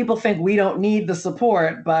 people think we don't need the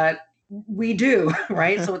support, but we do,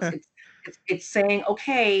 right? So it's saying,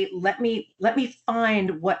 okay, let me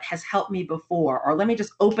find what has helped me before, or let me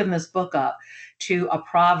just open this book up to a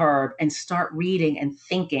proverb and start reading and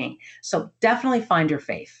thinking. So definitely find your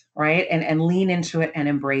faith, right? And lean into it and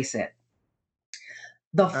embrace it.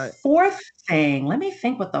 The I fourth thing, let me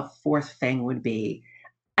think what the fourth thing would be.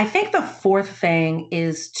 I think the fourth thing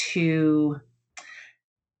is to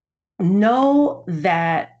know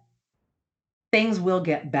that things will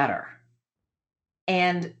get better,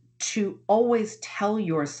 and to always tell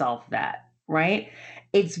yourself that, right?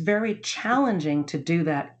 It's very challenging to do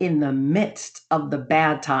that in the midst of the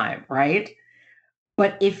bad time, right?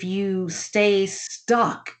 But if you stay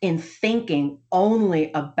stuck in thinking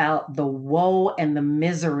only about the woe and the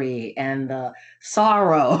misery and the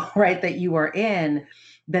sorrow, right, that you are in,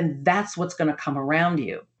 then that's what's going to come around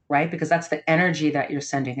you, right? Because that's the energy that you're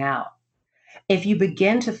sending out. If you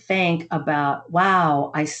begin to think about,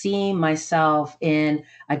 wow, I see myself in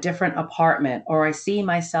a different apartment, or I see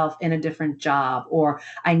myself in a different job, or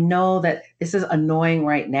I know that this is annoying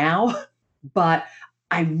right now, but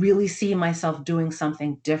I really see myself doing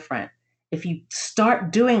something different. If you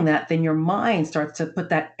start doing that, then your mind starts to put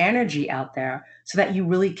that energy out there so that you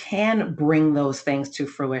really can bring those things to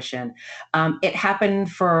fruition. It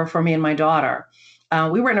happened for me and my daughter.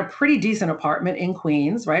 We were in a pretty decent apartment in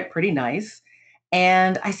Queens, right? Pretty nice.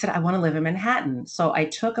 And I said, I want to live in Manhattan. So I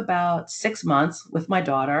took about 6 months with my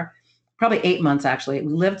daughter, probably 8 months actually.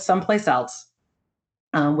 We lived someplace else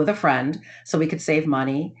with a friend so we could save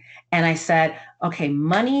money. And I said, okay,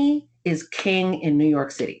 money is king in New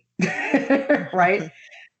York City, right?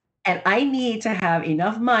 And I need to have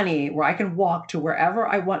enough money where I can walk to wherever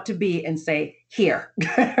I want to be and say, here,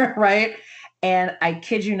 right? And I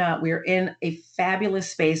kid you not, we're in a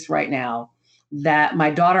fabulous space right now that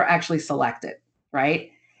my daughter actually selected,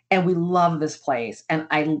 right? And we love this place. And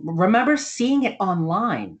I remember seeing it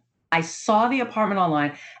online. I saw the apartment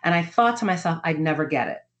online and I thought to myself, I'd never get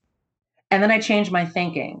it. And then I changed my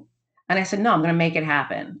thinking. And I said, no, I'm going to make it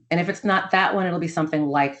happen. And if it's not that one, it'll be something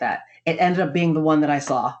like that. It ended up being the one that I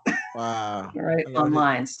saw, Wow. right, I love it.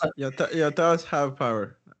 online. So Your thoughts have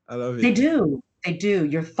power. I love they it. do. They do.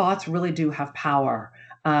 Your thoughts really do have power.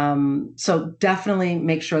 So definitely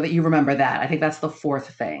make sure that you remember that. I think that's the fourth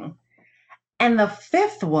thing. And the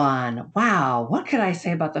fifth one, wow, what could I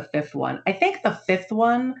say about the fifth one? I think the fifth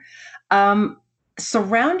one, um,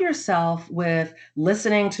 surround yourself with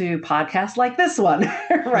listening to podcasts like this one,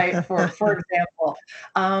 right? For example,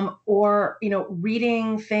 or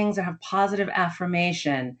reading things that have positive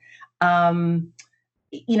affirmation. Um,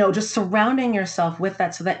 just surrounding yourself with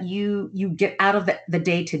that so that you get out of the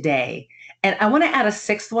day to day. And I want to add a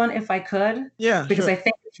sixth one if I could, Yeah, because sure. I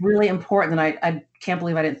think it's really important. And I can't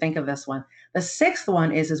believe I didn't think of this one. The sixth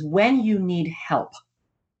one is when you need help,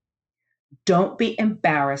 don't be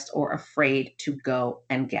embarrassed or afraid to go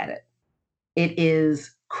and get it. It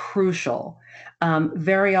is crucial.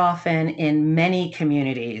 Very often in many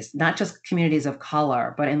communities, not just communities of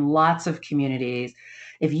color, but in lots of communities,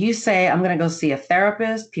 if you say, I'm going to go see a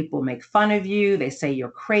therapist, people make fun of you. They say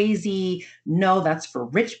you're crazy. No, that's for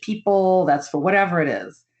rich people. That's for whatever it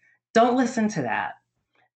is. Don't listen to that.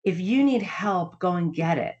 If you need help, go and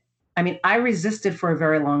get it. I mean, I resisted for a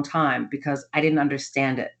very long time because I didn't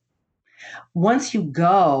understand it. Once you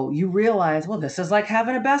go, you realize, well, this is like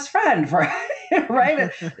having a best friend, right?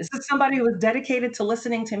 Right? This is somebody who is dedicated to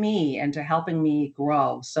listening to me and to helping me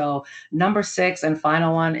grow. So, number six and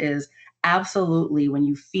final one is absolutely when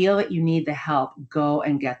you feel that you need the help, go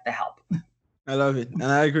and get the help. I love it. And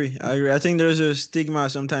I agree. I agree. I think there's a stigma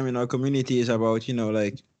sometimes in our communities about,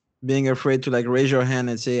 like being afraid to like raise your hand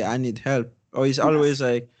and say, I need help. Or it's always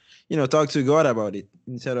Yes. like, talk to God about it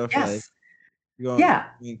instead of like, Yes. Going, Yeah.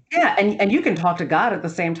 Yeah, and you can talk to God at the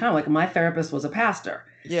same time. Like my therapist was a pastor,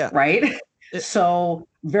 yeah. right? It, So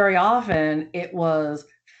very often it was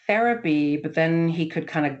therapy, but then he could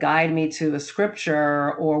kind of guide me to a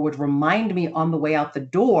scripture or would remind me on the way out the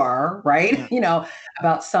door, right? yeah,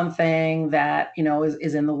 About something that,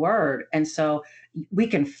 is in the word. And so we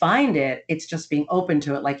can find it. It's just being open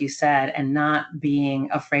to it, like you said, and not being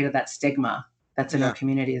afraid of that stigma that's in our yeah.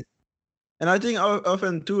 communities. And I think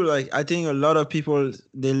often too, like I think a lot of people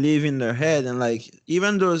they live in their head, and like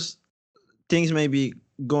even those things may be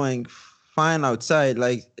going fine outside,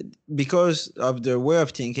 like because of their way of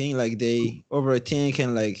thinking, like they overthink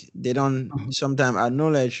and like they don't Mhm. sometimes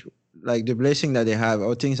acknowledge like the blessing that they have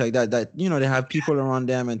or things like that. That they have people around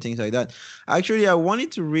them and things like that. Actually, I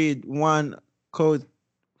wanted to read one quote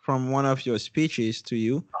from one of your speeches to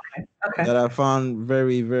you Okay. Okay. that I found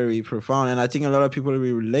very, very profound. And I think a lot of people will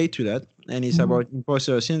relate to that. And it's Mhm. about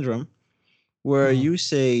imposter syndrome, where Mhm. you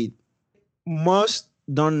say, most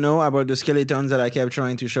don't know about the skeletons that I kept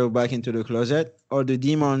trying to shove back into the closet or the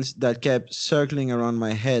demons that kept circling around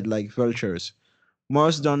my head like vultures.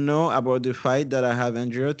 Most don't know about the fight that I have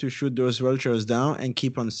endured to shoot those vultures down and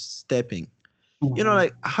keep on stepping. Mhm.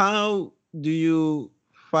 Like how do you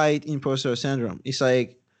fight imposter syndrome? It's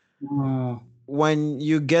like Mhm. when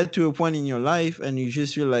you get to a point in your life and you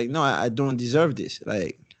just feel like, no, I don't deserve this.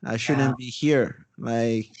 Like I Yeah. shouldn't be here.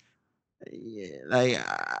 Like, yeah, like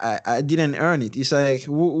I didn't earn it. It's like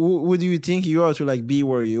who do you think you are to like be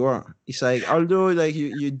where you are? It's like although like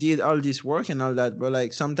you did all this work and all that, but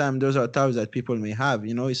like sometimes those are thoughts that people may have.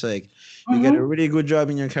 It's like you get a Mhm. really good job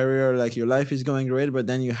in your career, like your life is going great, but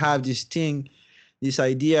then you have this thing, this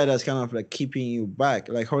idea that's kind of like keeping you back,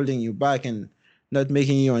 like holding you back and not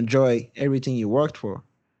making you enjoy everything you worked for.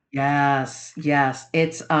 Yes, yes.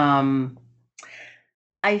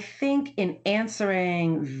 I think in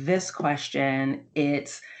answering this question,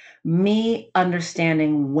 it's me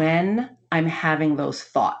understanding when I'm having those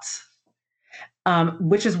thoughts.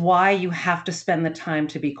 Which is why you have to spend the time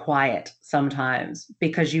to be quiet sometimes,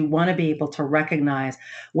 because you want to be able to recognize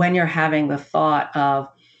when you're having the thought of,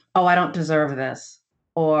 oh, I don't deserve this,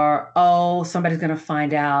 or oh, somebody's going to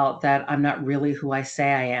find out that I'm not really who I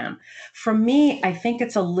say I am. For me, I think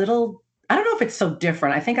it's a little, I don't know if it's so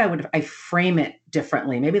different. I frame it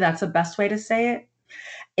differently. Maybe that's the best way to say it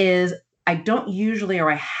is I don't usually,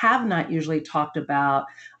 or I have not usually talked about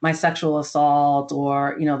my sexual assault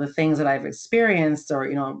or, the things that I've experienced or,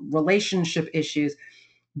 relationship issues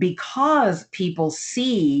because people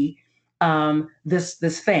see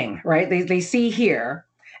this thing, right? They see here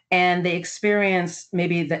and they experience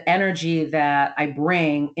maybe the energy that I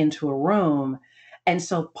bring into a room. And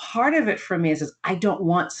so part of it for me is I don't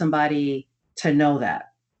want somebody to know that.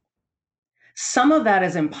 Some of that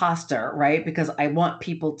is imposter, right? Because I want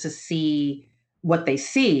people to see what they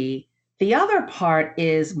see. The other part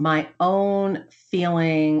is my own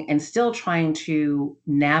feeling and still trying to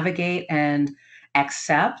navigate and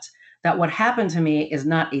accept that what happened to me is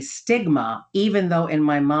not a stigma, even though in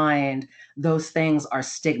my mind, those things are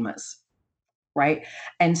stigmas, right?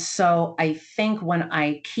 And so I think when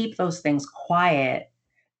I keep those things quiet,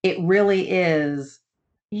 it really is,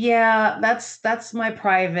 yeah, that's my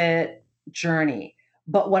private journey.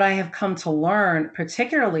 But what I have come to learn,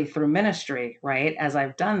 particularly through ministry, right, as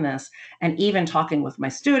I've done this, and even talking with my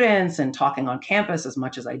students and talking on campus as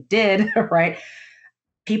much as I did, right,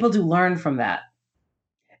 people do learn from that.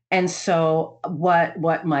 And so what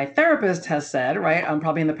my therapist has said, right,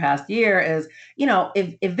 probably in the past year is,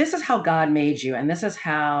 if this is how God made you and this is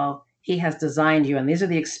how he has designed you and these are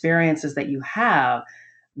the experiences that you have,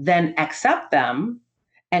 then accept them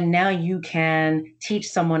and now you can teach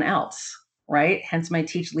someone else, right? Hence my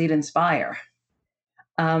teach, lead, inspire.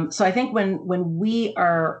 So I think when we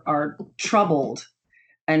are troubled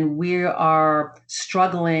and we are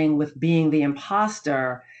struggling with being the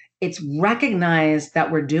imposter, it's recognize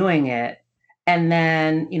that we're doing it and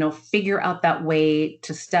then, figure out that way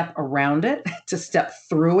to step around it, to step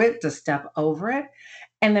through it, to step over it,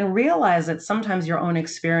 and then realize that sometimes your own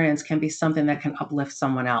experience can be something that can uplift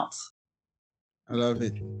someone else. I love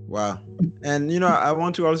it. Wow. And I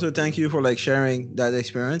want to also thank you for like sharing that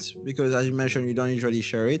experience because as you mentioned, you don't usually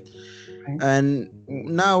share it. Right? And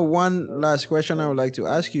now one last question I would like to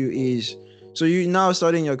ask you is so you now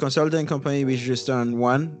starting your consulting company which just turned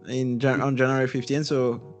one on January 15th.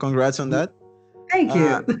 So congrats on that. Thank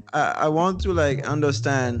Uh, you. I want to like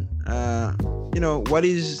understand what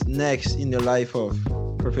is next in the life of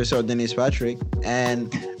Professor Denise Patrick,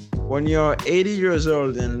 and when you're 80 years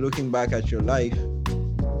old and looking back at your life,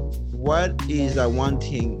 what is that one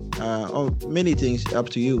thing, or many things up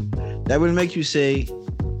to you, that will make you say,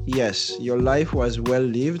 yes, your life was well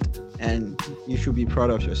lived and you should be proud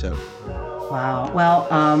of yourself. Wow. Well,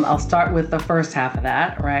 I'll start with the first half of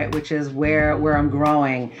that, right, which is where I'm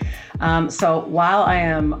growing. So while I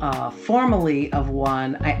am formally of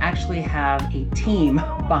one, I actually have a team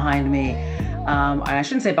behind me. I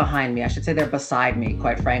shouldn't say behind me. I should say they're beside me.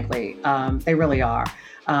 Quite frankly, they really are.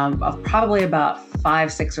 Of probably about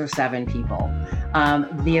five, six, or seven people.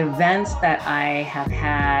 The events that I have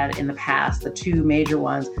had in the past, the two major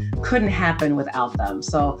ones, couldn't happen without them.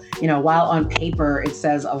 So, while on paper it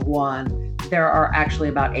says of one, there are actually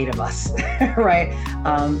about eight of us, right,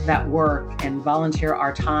 that work and volunteer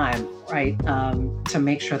our time, right, to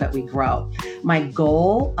make sure that we grow. My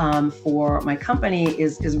goal for my company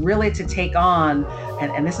is really to take on,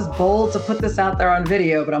 and this is bold to put this out there on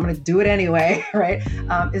video, but I'm going to do it anyway, right,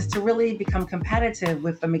 is to really become competitive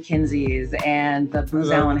with the McKinseys and the I Booz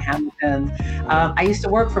love Allen it. Hamiltons. I used to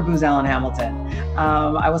work for Booz Allen Hamilton.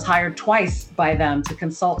 I was hired twice by them to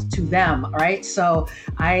consult to them, right? So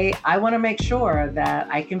I want to make sure that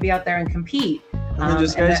I can be out there and compete. I mean, the And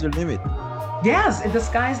sky's that, the limit. yes, the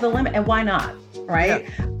sky's the limit. And why not? Yeah. Right?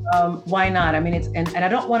 Why not? I mean, and I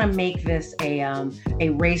don't want to make this a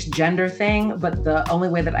race gender thing, but the only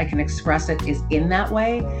way that I can express it is in that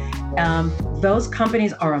way. Those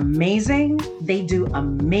companies are amazing. They do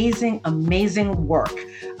amazing, amazing work.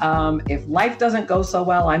 If life doesn't go so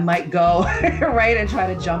well, I might go right and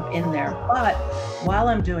try to jump in there. But while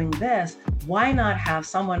I'm doing this, why not have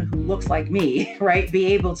someone who looks like me, right, be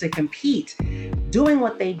able to compete doing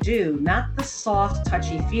what they do, not the soft,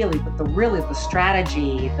 touchy feely, but the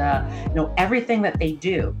strategy, everything that they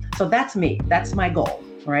do. So that's me. That's my goal,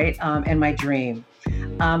 right? And my dream.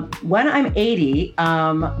 When I'm 80,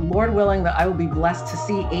 Lord willing, that I will be blessed to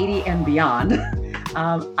see 80 and beyond.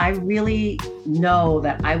 I really know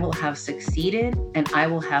that I will have succeeded and I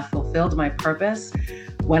will have fulfilled my purpose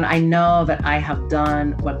when I know that I have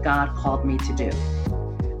done what God called me to do.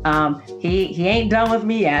 He ain't done with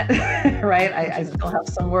me yet, right? I still have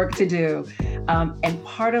some work to do. And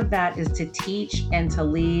part of that is to teach and to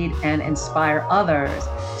lead and inspire others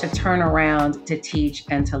to turn around to teach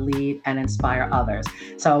and to lead and inspire others.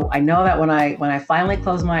 So I know that when I finally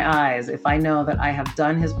close my eyes, if I know that I have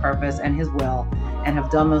done his purpose and his will and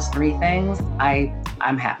have done those three things,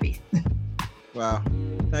 I'm happy. Wow.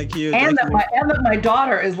 Thank you. And Thank that you. my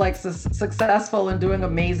daughter is like successful and doing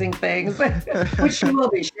amazing things, which she will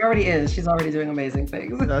be. She already is. She's already doing amazing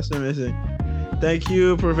things. That's amazing. Thank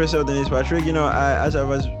you, Professor Denise Patrick. As I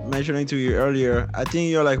was mentioning to you earlier, I think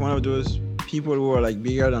you're like one of those people who are like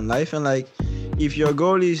bigger than life. And like, if your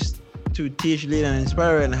goal is to teach, lead, and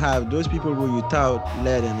inspire, and have those people who you taught,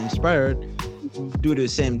 led, and inspired do the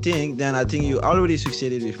same thing, then I think you already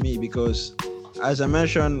succeeded with me because as I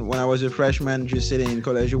mentioned, when I was a freshman, just sitting in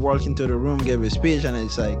college, you walk into the room, give a speech, and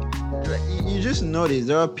it's like you just notice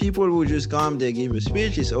there are people who just come, they give a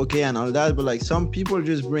speech, it's okay and all that, but like some people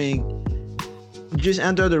just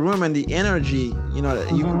enter the room and the energy, you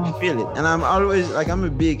can feel it. And I'm always like, I'm a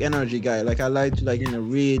big energy guy. Like I like to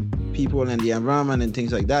read people and the environment and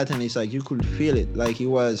things like that, and it's like you could feel it. Like it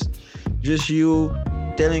was just you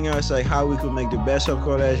telling us like how we could make the best of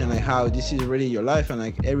college and like how this is really your life and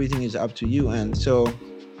like everything is up to you. And so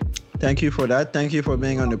thank you for that. Thank you for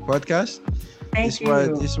being on the podcast. Thank you.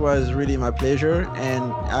 This was really my pleasure.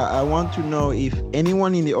 And I want to know if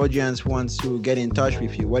anyone in the audience wants to get in touch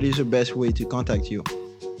with you, what is the best way to contact you?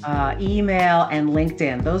 Email and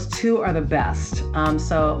LinkedIn. Those two are the best.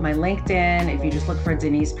 So my LinkedIn, if you just look for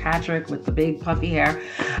Denise Patrick with the big puffy hair,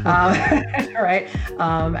 right?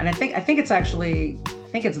 And I think it's actually,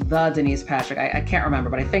 I think it's the Denise Patrick. I can't remember,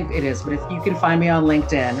 but I think it is. But if you can find me on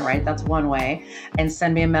LinkedIn, right, that's one way, and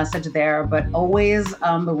send me a message there. But always,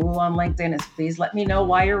 the rule on LinkedIn is please let me know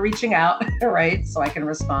why you're reaching out, right, so I can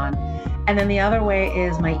respond. And then the other way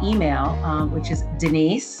is my email, which is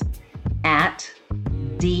Denise at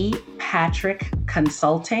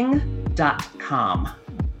dpatrickconsulting.com. All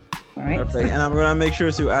right. Perfect. And I'm gonna make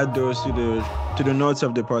sure to add those to the notes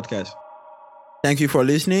of the podcast. Thank you for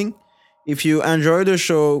listening. If you enjoy the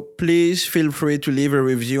show, please feel free to leave a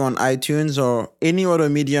review on iTunes or any other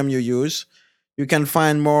medium you use. You can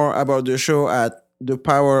find more about the show at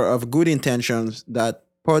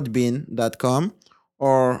thepowerofgoodintentions.podbean.com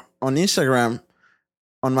or on Instagram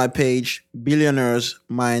on my page, Billionaires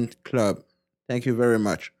Mind Club. Thank you very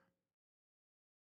much.